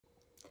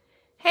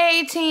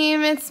Hey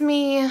team, it's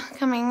me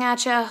coming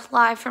at you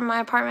live from my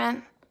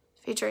apartment,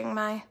 featuring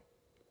my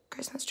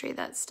Christmas tree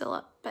that's still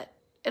up, but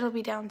it'll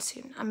be down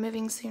soon. I'm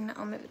moving soon,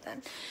 I'll move it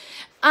then.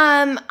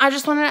 I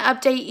just wanted to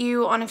update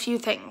you on a few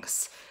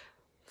things.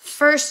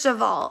 First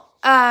of all,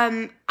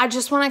 I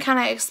just want to kind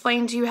of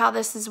explain to you how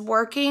this is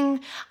working.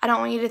 I don't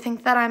want you to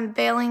think that I'm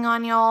bailing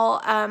on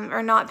y'all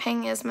or not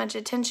paying as much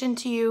attention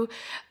to you.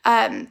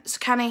 So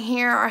kind of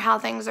here are how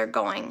things are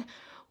going.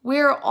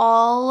 We're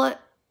all,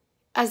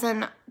 as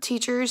in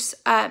teachers,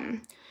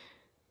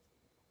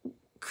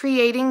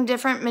 creating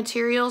different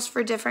materials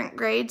for different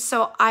grades.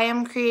 So I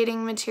am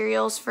creating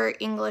materials for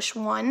English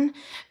 1,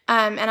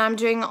 and I'm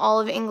doing all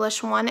of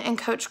English 1, and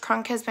Coach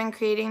Crunk has been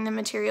creating the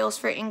materials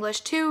for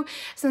English 2,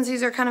 since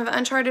these are kind of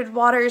uncharted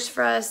waters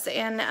for us,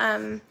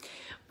 and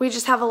we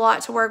just have a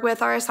lot to work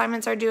with. Our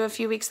assignments are due a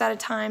few weeks at a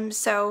time,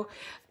 so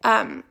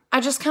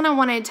I just kind of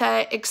wanted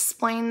to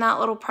explain that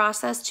little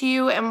process to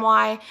you and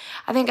why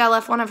I think I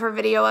left one of her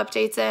video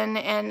updates in,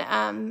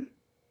 and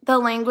the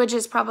language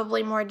is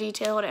probably more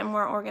detailed and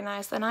more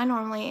organized than I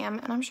normally am,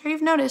 and I'm sure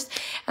you've noticed,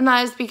 and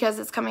that is because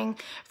it's coming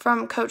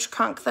from Coach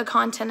Crunk, the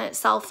content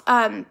itself.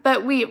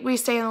 But we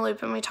stay in the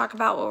loop and we talk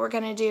about what we're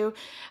going to do.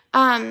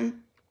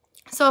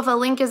 So if a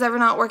link is ever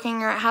not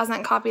working or it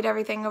hasn't copied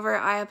everything over,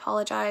 I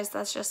apologize.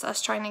 That's just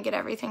us trying to get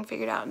everything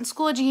figured out in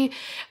Schoology.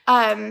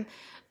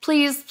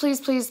 Please,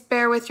 please, please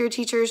bear with your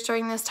teachers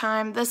during this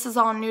time. This is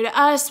all new to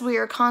us. We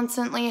are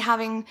constantly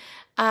having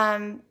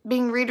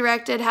being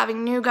redirected,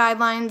 having new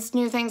guidelines,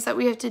 new things that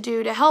we have to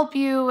do to help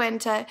you,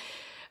 and to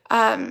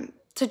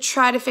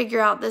try to figure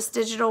out this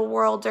digital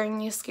world during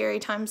these scary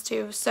times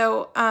too.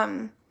 So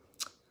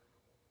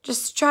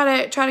just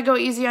try to go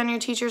easy on your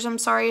teachers. I'm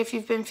sorry if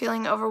you've been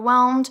feeling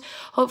overwhelmed.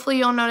 Hopefully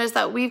you'll notice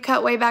that we've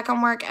cut way back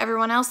on work.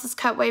 Everyone else has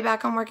cut way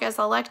back on work as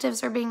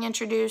electives are being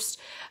introduced.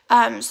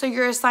 So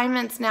your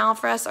assignments now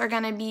for us are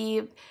going to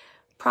be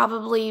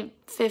probably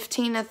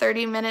 15 to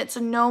 30 minutes,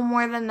 no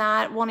more than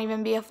that. Won't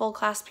even be a full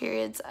class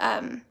period's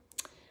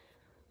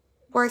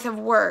worth of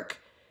work.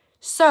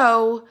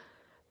 So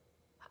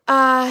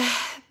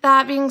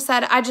that being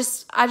said, I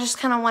just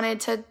kind of wanted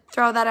to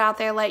throw that out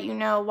there, let you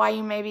know why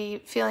you may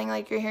be feeling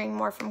like you're hearing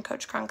more from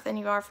Coach Crunk than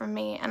you are from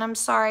me. And I'm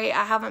sorry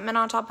I haven't been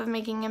on top of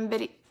making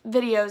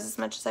videos as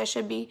much as I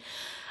should be.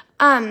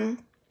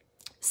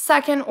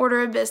 Second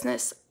order of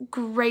business,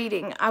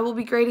 grading. I will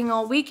be grading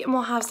all week, and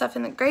we'll have stuff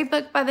in the grade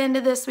book by the end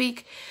of this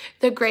week.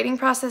 The grading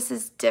process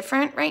is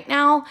different right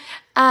now.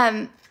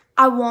 I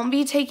won't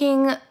be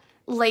taking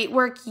late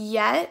work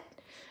yet,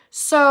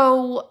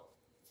 so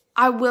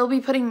I will be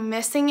putting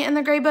missing in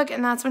the grade book,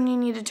 and that's when you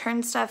need to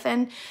turn stuff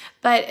in.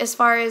 But as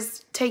far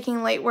as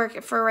taking late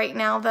work for right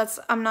now,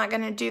 I'm not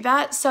going to do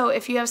that. So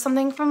if you have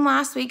something from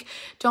last week,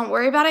 don't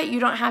worry about it.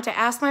 You don't have to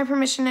ask my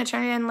permission to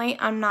turn it in late.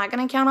 I'm not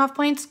going to count off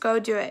points. Go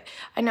do it.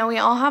 I know we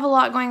all have a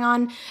lot going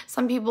on.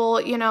 Some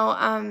people, you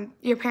know,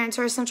 your parents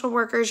are essential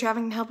workers. You're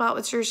having to help out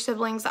with your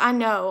siblings. I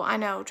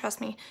know, trust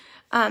me.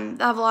 I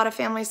have a lot of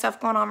family stuff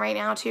going on right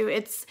now too.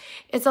 It's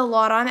a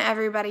lot on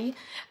everybody,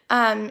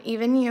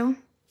 even you.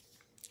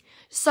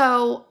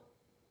 So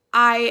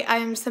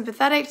I'm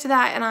sympathetic to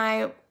that,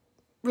 and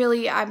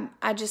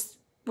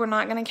we're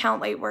not going to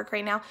count late work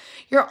right now.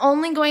 You're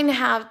only going to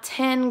have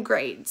 10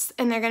 grades,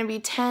 and they're going to be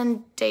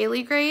 10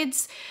 daily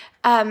grades,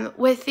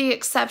 with the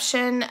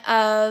exception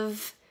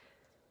of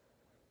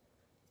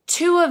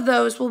 2 of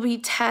those will be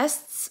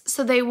tests,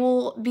 so they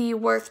will be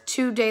worth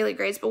 2 daily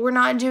grades, but we're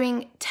not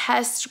doing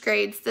test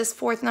grades this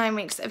 4th 9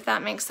 weeks, if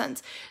that makes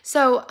sense.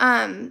 So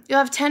you'll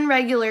have 10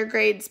 regular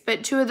grades,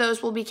 but 2 of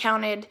those will be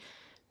counted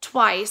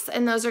twice,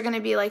 and those are going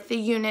to be like the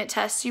unit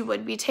tests you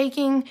would be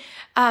taking.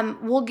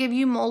 We'll give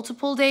you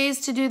multiple days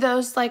to do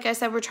those. Like I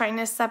said, we're trying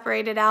to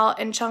separate it out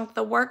and chunk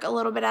the work a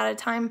little bit at a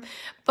time,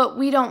 but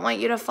we don't want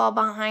you to fall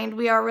behind.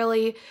 We are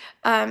really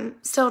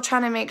still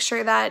trying to make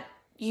sure that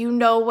you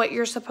know what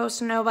you're supposed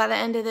to know by the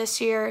end of this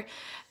year.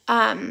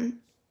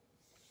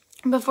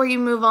 Before you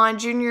move on,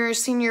 junior,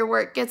 senior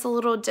work gets a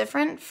little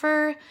different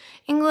for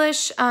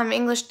English.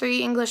 English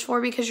 3, English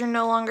 4, because you're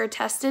no longer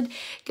tested,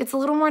 gets a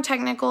little more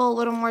technical, a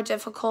little more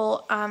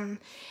difficult.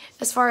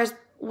 As far as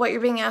what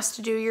you're being asked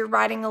to do, you're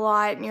writing a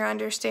lot and you're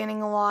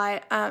understanding a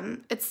lot.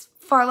 It's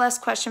far less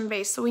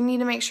question-based, so we need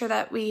to make sure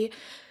that we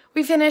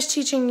finish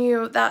teaching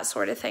you that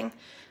sort of thing.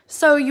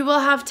 So you will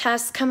have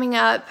tests coming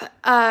up.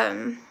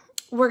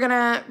 We're going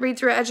to read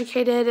through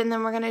Educated, and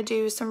then we're going to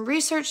do some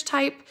research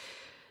type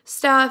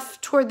stuff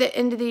toward the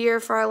end of the year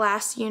for our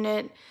last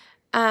unit.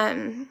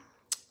 I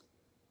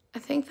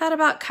think that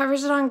about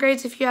covers it on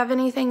grades. If you have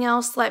anything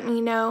else, let me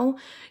know.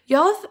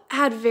 Y'all have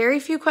had very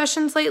few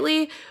questions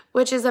lately,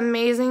 which is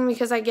amazing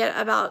because I get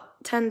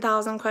about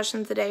 10,000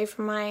 questions a day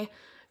from my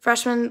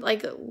freshmen,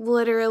 like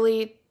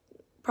literally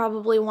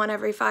probably 1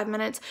 every 5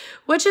 minutes,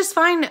 which is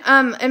fine.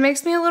 It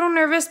makes me a little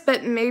nervous,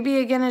 but maybe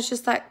again, it's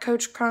just that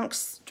Coach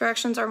Crunk's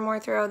directions are more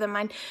thorough than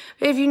mine.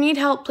 But if you need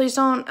help, please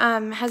don't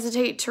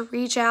hesitate to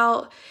reach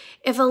out.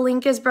 If a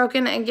link is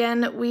broken,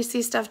 again, we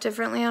see stuff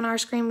differently on our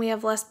screen. We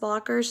have less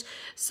blockers.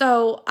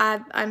 So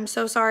I'm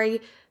so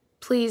sorry.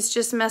 please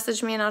just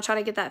message me and I'll try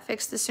to get that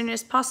fixed as soon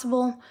as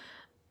possible.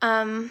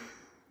 I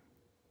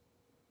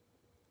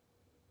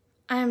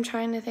am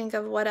trying to think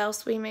of what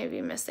else we may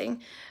be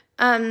missing.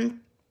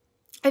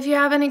 If you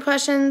have any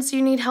questions,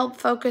 you need help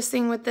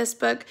focusing with this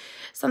book,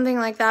 something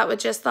like that with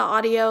just the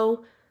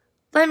audio,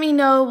 let me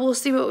know. We'll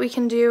see what we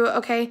can do,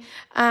 okay?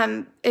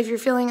 If you're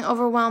feeling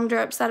overwhelmed or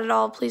upset at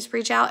all, please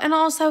reach out. And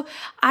also,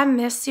 I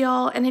miss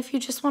y'all. And if you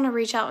just want to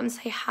reach out and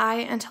say hi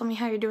and tell me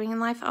how you're doing in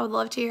life, I would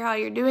love to hear how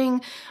you're doing.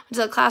 Went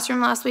to the classroom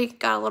last week,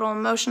 got a little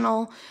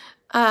emotional.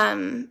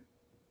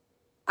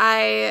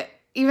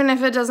 Even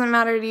if it doesn't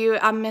matter to you,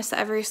 I miss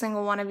every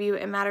single one of you.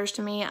 It matters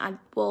to me. I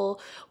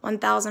will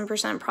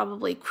 1000%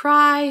 probably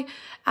cry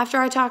after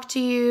I talk to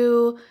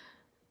you.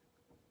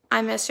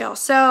 I miss y'all.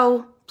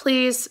 So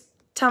please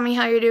tell me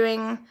how you're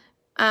doing.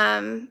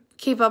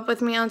 Keep up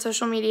with me on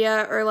social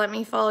media or let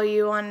me follow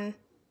you on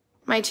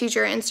my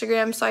teacher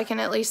Instagram so I can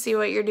at least see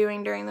what you're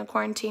doing during the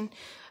quarantine.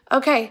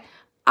 Okay,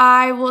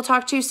 I will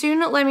talk to you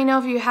soon. Let me know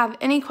if you have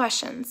any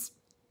questions.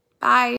 Bye.